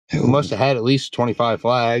We must have had at least 25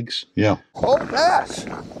 flags. Yeah. Oh, bass!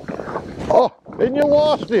 Oh, and you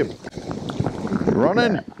lost him.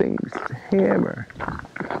 Running. That thing's hammer.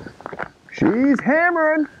 She's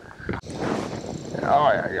hammering. Oh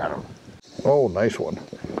yeah, I got him. Oh, nice one.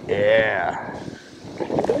 Yeah.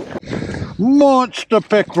 Monster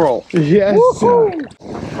pickerel. Yes.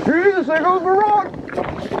 Woohoo! Jesus, there goes the rock.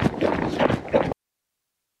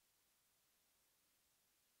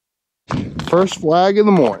 First flag of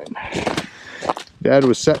the morning. Dad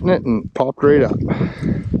was setting it and popped right up.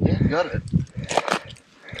 Yeah, got it.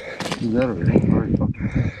 You got it.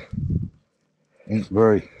 Ain't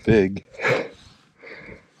very big.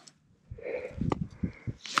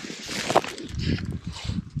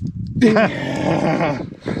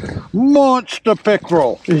 Monster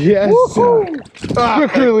pickerel. Yes.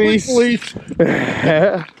 Quick release.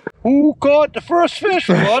 Who caught the first fish?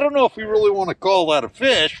 Well, I don't know if we really want to call that a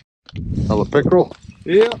fish. Another pickerel?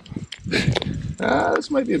 Yeah. This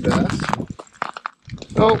might be a bass.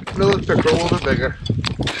 Oh, another pickerel, a little bit bigger.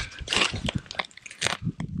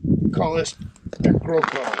 Call this pickerel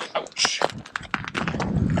call. Ouch.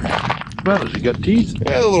 Man, has he got teeth?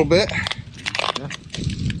 Yeah, a little bit. Yeah.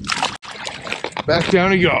 Back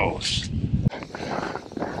down he goes.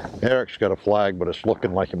 Eric's got a flag, but it's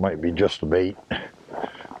looking like it might be just a bait.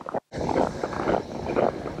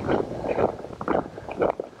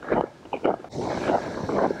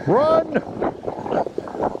 Run!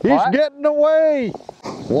 He's What? getting away!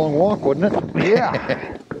 Long walk, wouldn't it?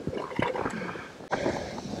 Yeah.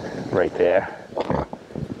 Right there.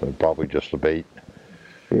 Probably just a bait.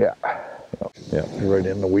 Yeah. Yeah, right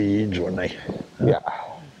in the weeds when they... Yeah.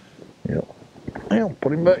 Yeah. Yeah,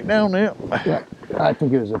 put him back down there. Yeah. I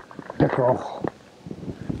think it was a pickerel.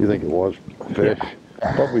 You think it was a fish?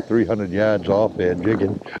 Yeah. Probably 300 yards off there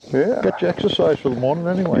jigging. Yeah. Got your exercise for the morning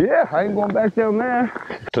anyway. Yeah, I ain't going back down there.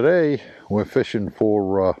 Today we're fishing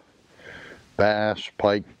for bass,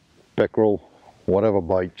 pike, pickerel, whatever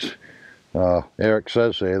bites. Eric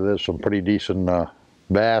says there's some pretty decent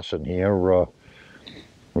bass in here.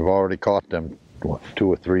 We've already caught them, what, 2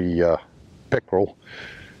 or 3 pickerel,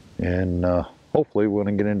 and hopefully we're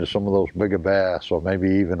going to get into some of those bigger bass, or maybe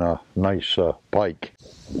even a nice pike.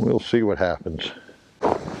 We'll see what happens.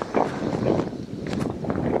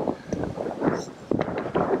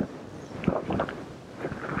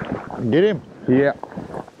 Get him? Yeah.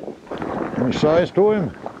 Any size to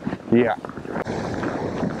him? Yeah.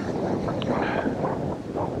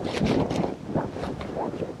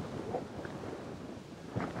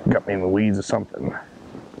 Got me in the weeds or something.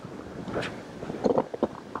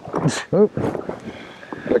 Oh.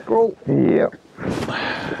 Pickerel. Yep.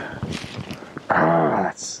 Ah,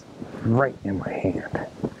 that's right in my hand.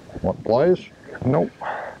 What, pliers? Nope.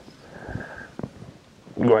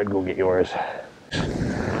 Go ahead, go get yours.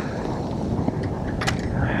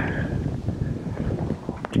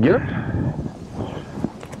 Did you get him?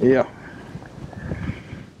 Yeah.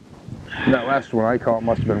 That last one I caught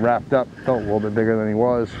must have been wrapped up. Felt a little bit bigger than he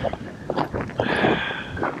was.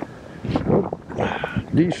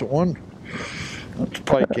 Decent one. That's a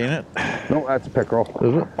pike, ain't it? No, that's a pickerel.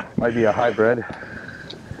 Is it? Might be a hybrid.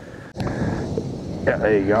 Yeah,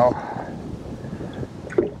 there you go.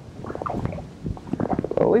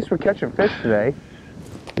 Well, at least we're catching fish today.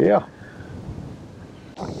 Yeah.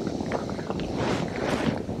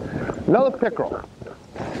 Another pickerel.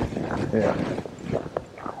 Yeah.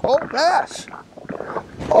 Oh, bass!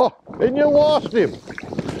 Oh, and you lost him.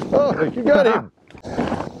 Oh, you got him.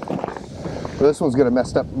 Well, this one's got a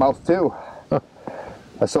messed up mouth too.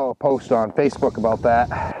 I saw a post on Facebook about that.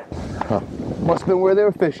 Must have been where they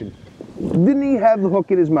were fishing. Didn't he have the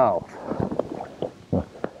hook in his mouth? Well,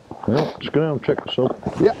 let's go down and check this out.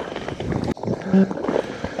 Yeah.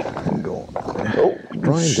 I'm going. Oh,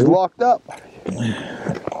 Trying to. locked up.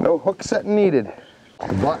 No hook setting needed.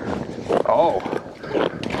 The button. Oh.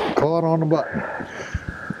 Caught on the button.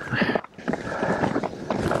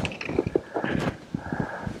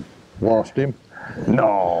 Lost him.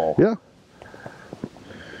 No. Yeah.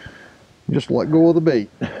 Just let go of the bait.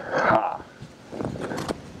 Ha.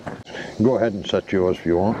 Go ahead and set yours if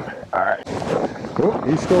you want. All right. Oh,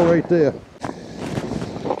 he's still right there.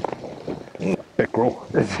 Pickerel.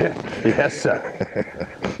 Yes, sir.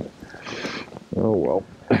 Oh well.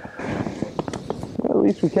 Well, at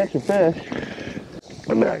least we catch a fish.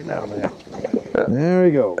 Back down there. There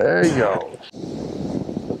you go. There you go.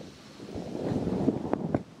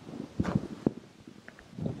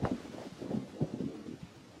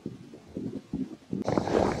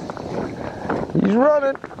 He's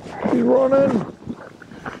running. He's running.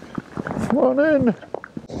 Running.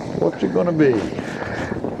 What's it gonna be?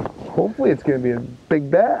 Hopefully it's going to be a big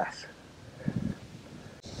bass.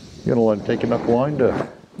 You gonna let him take enough line to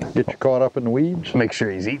get you caught up in the weeds? Make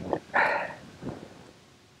sure he's eating it.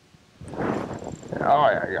 Oh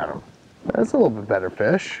yeah, I got him. That's a little bit better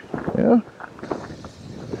fish. Yeah.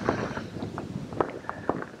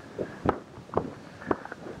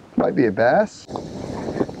 Might be a bass.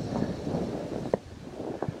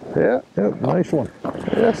 Yeah. Yep, nice one.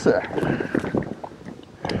 Yes, sir.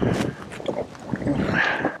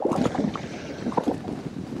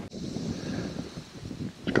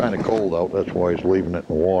 It's kind of cold out, that's why he's leaving it in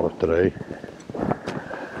the water today.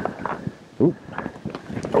 Oop.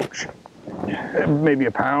 Oh, shit. Maybe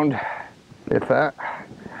a pound, if that.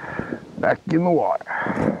 Back in the water.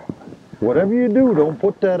 Whatever you do, don't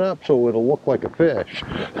put that up so it'll look like a fish.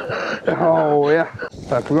 Oh, yeah.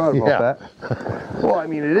 I forgot about that. Well, I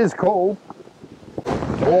mean, it is cold.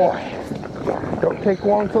 Boy, don't take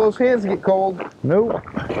long until those hands get cold. Nope.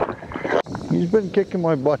 He's been kicking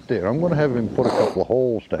my butt there. I'm going to have him put a couple of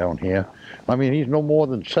holes down here. I mean, he's no more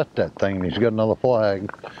than set that thing and he's got another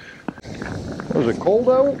flag. Was it cold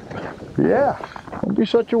out? Yeah. Don't be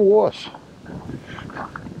such a wuss.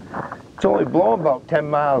 It's only blowing about 10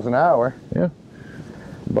 miles an hour. Yeah.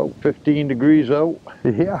 About 15 degrees out.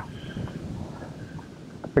 Yeah.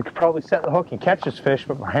 I could probably set the hook and catch this fish,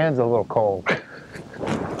 but my hands are a little cold.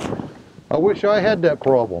 I wish I had that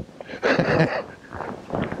problem.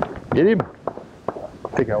 Get him. I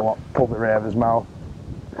think I pulled it right out of his mouth.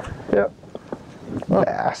 Yep. Oh.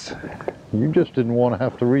 Bass. You just didn't want to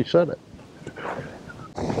have to reset it.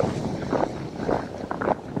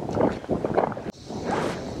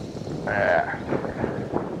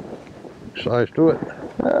 Size to it.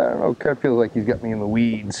 I don't know, kind of feels like he's got me in the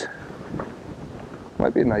weeds.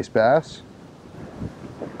 Might be a nice bass.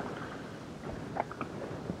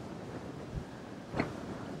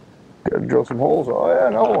 Gotta drill some holes. Oh yeah,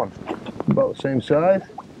 another one. About the same size.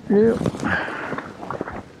 Yep.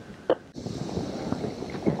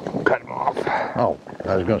 Cut him off. Oh,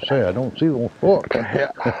 I was gonna say I don't see the hook.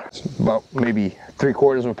 Yeah. It's about maybe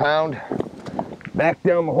 3/4 of a pound. Back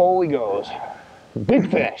down the hole he goes.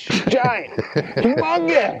 Big fish, giant,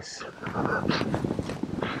 humongous.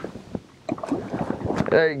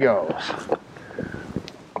 There he goes.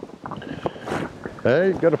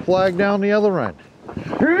 Hey, got a flag down the other end.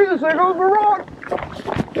 Here he is, there goes the rod.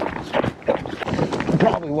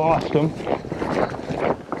 Probably lost him.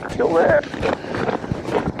 Still there.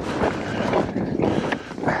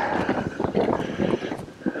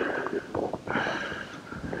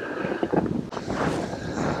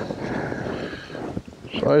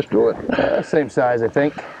 Size to it. Same size, I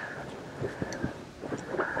think.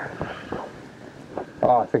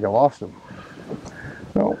 Oh, I think I lost him.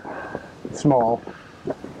 No, small.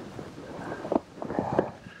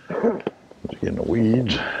 It's getting the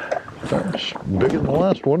weeds. That's bigger than the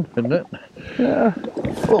last one, isn't it? Yeah, a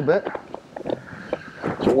little bit.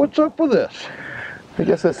 So what's up with this? I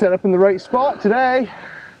guess I set up in the right spot today.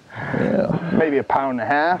 Yeah. Maybe a pound and a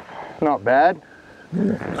half. Not bad.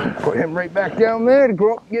 Put him right back down there to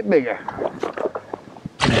grow up and get bigger.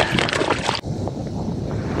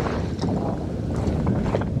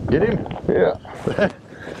 Get him? Yeah.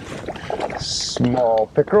 Small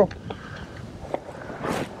pickerel.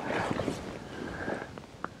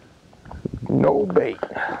 No bait.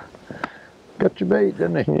 Got your bait,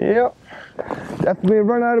 didn't he? Yep. Definitely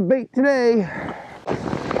run out of bait today.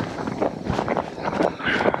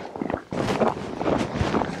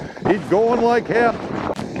 He's going like hell.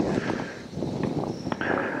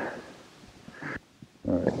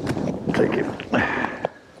 All right, take him.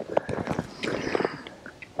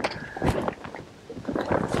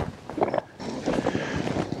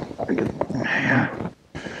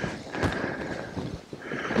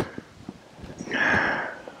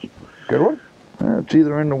 Good one? It's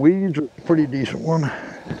either in the weeds or a pretty decent one.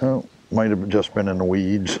 Oh, might have just been in the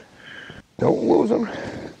weeds. Don't lose him.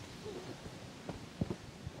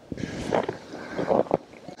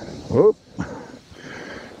 Whoop.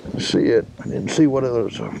 See it. I didn't see what it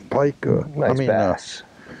was. A pike. Nice bass.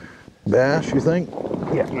 Bass, you think?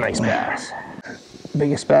 Yeah, nice bass.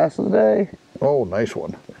 Biggest bass of the day. Oh, nice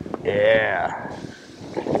one. Yeah.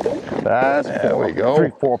 That's There we go.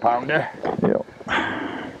 3-4 pounder. Yep.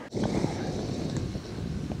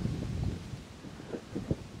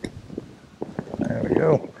 There we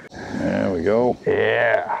go. There we go.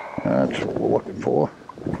 Yeah. That's what we're looking for.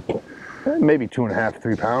 Maybe 2.5,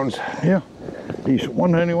 3 pounds. Yeah. Decent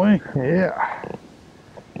one anyway. Yeah.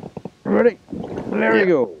 Ready? There you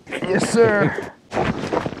go. Yes, sir.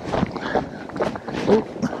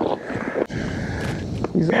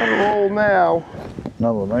 He's on a roll now.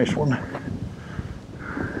 Another nice one.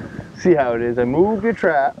 See how it is. I move your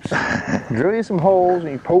traps, drill you some holes,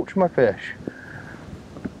 and you poach my fish.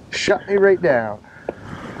 Shut me right down.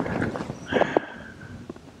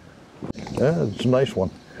 Yeah, it's a nice one.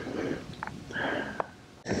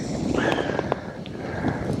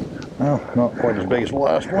 Well, not quite as big as the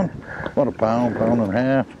last one. About a pound, pound and a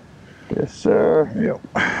half. Yes, sir. Yep.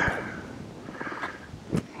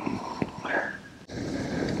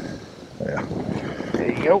 Yeah.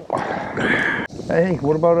 There you go. Hey,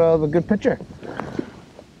 what about the good picture?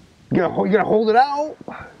 You gonna hold it out?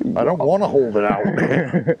 I don't want to hold it out.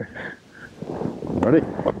 Ready?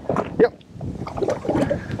 Yep.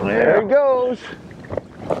 There it goes.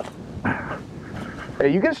 Hey,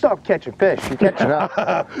 you gotta stop catching fish. You're catching up.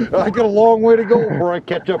 I got a long way to go before I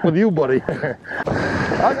catch up with you, buddy. I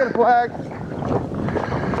got a flag.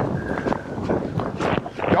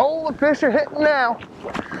 Oh, the fish are hitting now.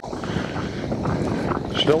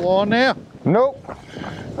 Still on there? Nope.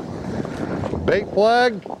 Bait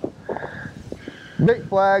flag? Bait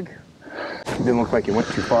flag. Didn't look like it went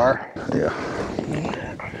too far. Yeah.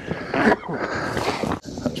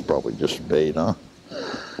 That's probably just bait, huh?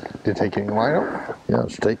 Did it take any line out? Yeah,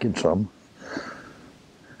 it's taking some.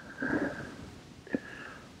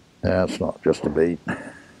 That's not just a bait.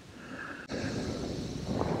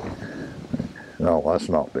 No, that's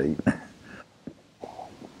not bait.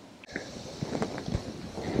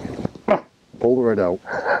 Pulled it right out.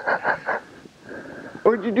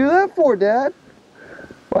 What'd you do that for, Dad?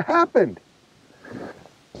 What happened?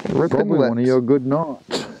 Ripping Probably lips. one of your good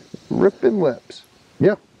knots. Ripping lips.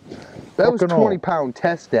 Yeah. That was Fucking 20-pound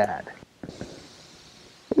test, Dad.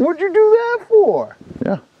 What'd you do that for?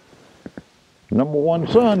 Yeah. Number one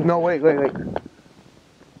son. No, wait.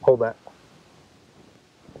 Hold that.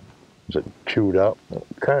 Is it chewed up?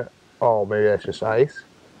 Okay. Oh, maybe that's just ice.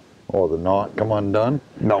 Or the knot come undone?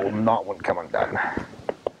 No, not one come undone.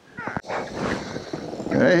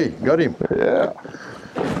 Hey, got him. Yeah.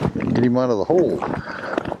 Get him out of the hole.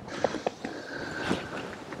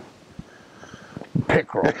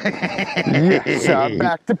 Pickerel. Yes, I'm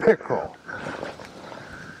back to pickerel.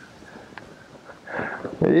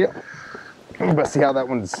 Yep. But see how that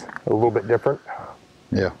one's a little bit different?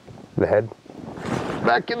 Yeah. The head.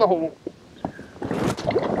 Back in the hole.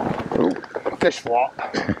 Ooh, fish flop.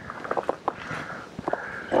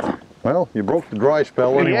 Well, you broke the dry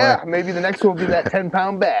spell anyway. Yeah, maybe the next one will be that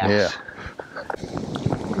 10-pound bass. Yeah.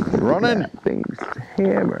 Running. That thing's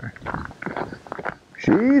hammer.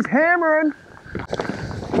 She's hammering.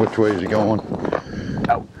 Which way is he going?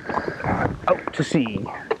 Out. Out to sea.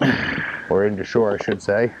 Or into shore, I should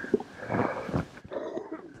say. I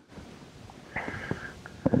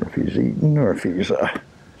don't know if he's eating or if he's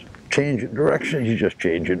changing direction. He's just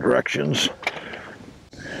changing directions.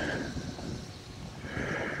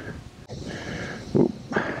 Oop.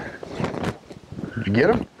 Did you get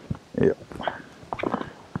him? Yeah.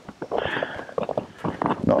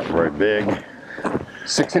 Not very big.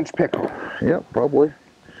 6-inch pickerel. Yeah, probably.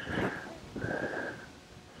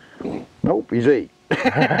 Nope, he's 8.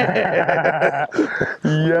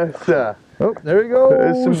 Yes, sir. Oh, there he goes.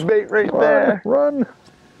 There's some bait right there. Run.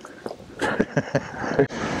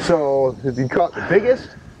 So, he caught the biggest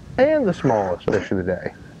and the smallest fish of the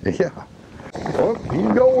day. Yeah. Oh,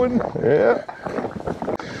 he's going. Yeah.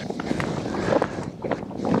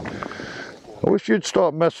 I wish you'd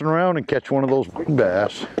stop messing around and catch one of those big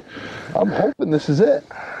bass. I'm hoping this is it.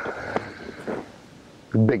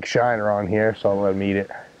 The big shiner on here, so I'll let him eat it.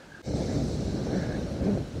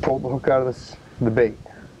 Pull the hook out of the bait.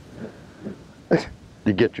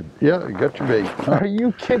 You get your, yeah, you got your bait. Huh? Are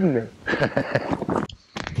you kidding me?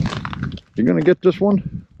 You gonna get this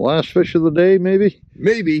one? Last fish of the day, maybe?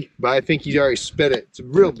 Maybe, but I think he's already spit it. It's a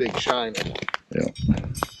real big shiner. Yeah.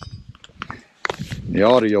 The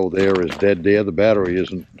audio there is dead there. The battery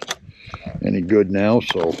isn't any good now,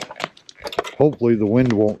 so hopefully the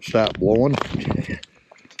wind won't stop blowing.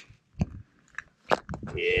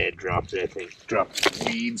 Yeah, it dropped it, I think. Dropped the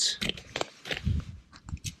feeds.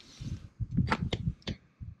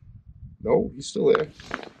 No, he's still there.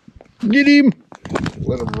 Get him!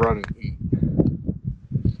 Let him run and eat.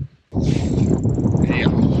 Yeah.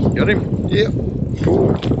 Got him? Yep.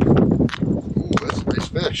 Cool. Ooh, that's a nice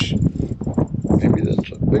fish. Maybe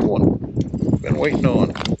that's a big one. Been waiting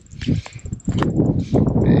on.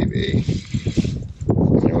 Maybe.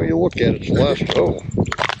 Any way you look at it, it's the last. Oh.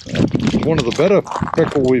 It's one of the better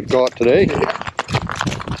pickerel we've got today.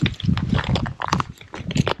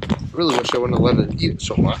 Really wish I wouldn't have let it eat it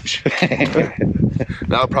so much.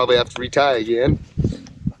 Now I'll probably have to retie again.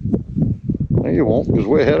 No, you won't, because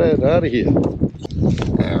we're headed out of here.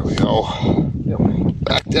 There we go.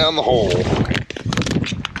 Back down the hole.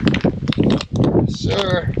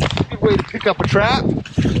 Sir, good way to pick up a trap.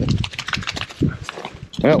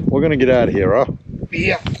 Well, we're gonna get out of here, huh?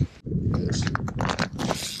 Yeah.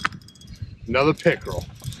 Another pickerel.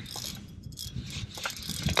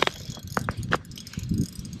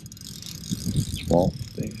 Small.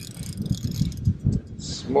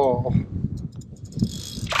 Small.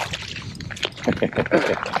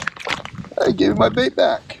 I gave him my bait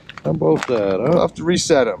back. How about that, I'll huh? have to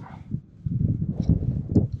reset him.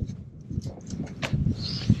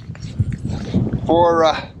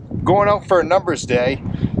 For going out for a numbers day,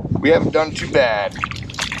 we haven't done too bad.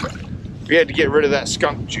 We had to get rid of that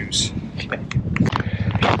skunk juice.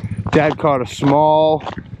 Dad caught a small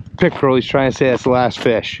pickerel. He's trying to say that's the last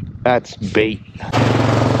fish. That's bait.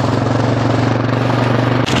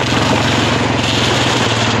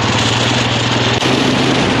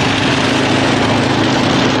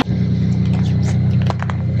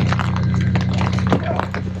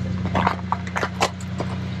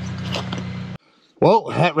 Well,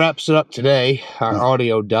 that wraps it up today. Our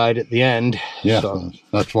audio died at the end. Yeah, So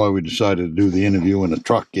that's why we decided to do the interview in the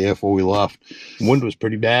truck here before we left. wind was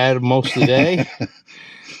pretty bad most of the day.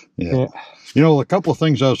 Yeah. You know, a couple of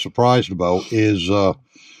things I was surprised about is, you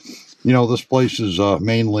know, this place is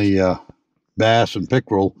mainly bass and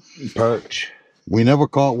pickerel. Perch. We never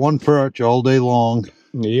caught one perch all day long,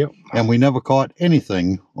 Yep. and we never caught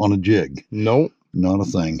anything on a jig. Nope. Not a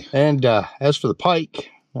thing. And as for the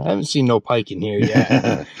pike, I haven't seen no pike in here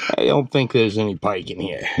yet. I don't think there's any pike in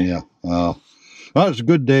here. Yeah. Well, it's a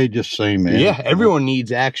good day just saying, man. Yeah, everyone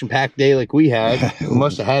needs action-packed day like we had. We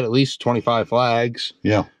must have had at least 25 flags.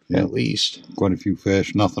 Yeah. At least. Quite a few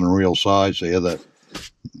fish. Nothing real size there. That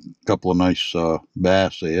couple of nice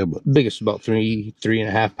bass there, but Biggest about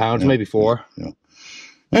 3.5 pounds, maybe 4. Yeah.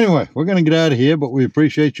 Anyway, we're going to get out of here, but we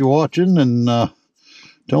appreciate you watching, and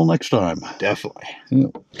till next time. Definitely. Yeah.